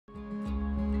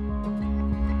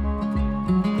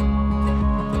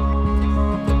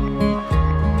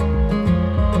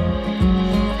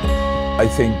I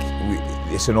think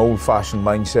it's an old-fashioned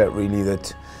mindset, really,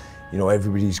 that, you know,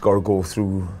 everybody's got to go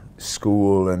through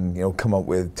school and, you know, come up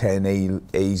with 10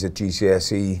 A's at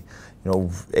GCSE, you know,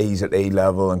 A's at A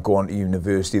level and go on to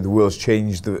university. The world's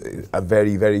changed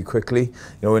very, very quickly. You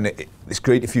know, and it's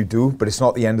great if you do, but it's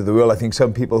not the end of the world. I think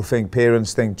some people think,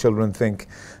 parents think, children think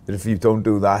that if you don't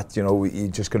do that, you know, you're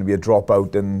just going to be a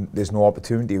dropout and there's no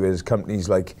opportunity. Whereas companies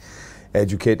like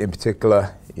Educ8 in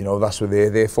particular, you know, that's what they're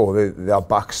there for. They're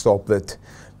backstop that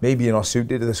maybe you're not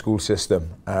suited to the school system.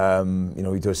 You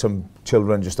know, some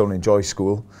children just don't enjoy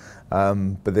school,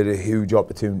 but there are huge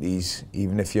opportunities,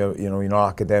 even if you're not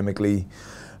academically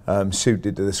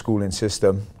suited to the schooling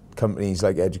system. Companies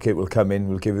like Educ8 will come in,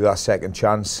 will give you that second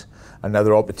chance,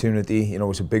 another opportunity. You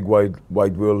know, it's a big wide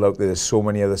world out there. There's so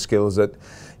many other skills that,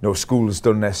 you know, schools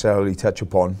don't necessarily touch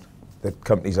upon, that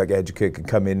companies like Educ8 can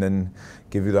come in and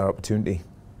give you that opportunity.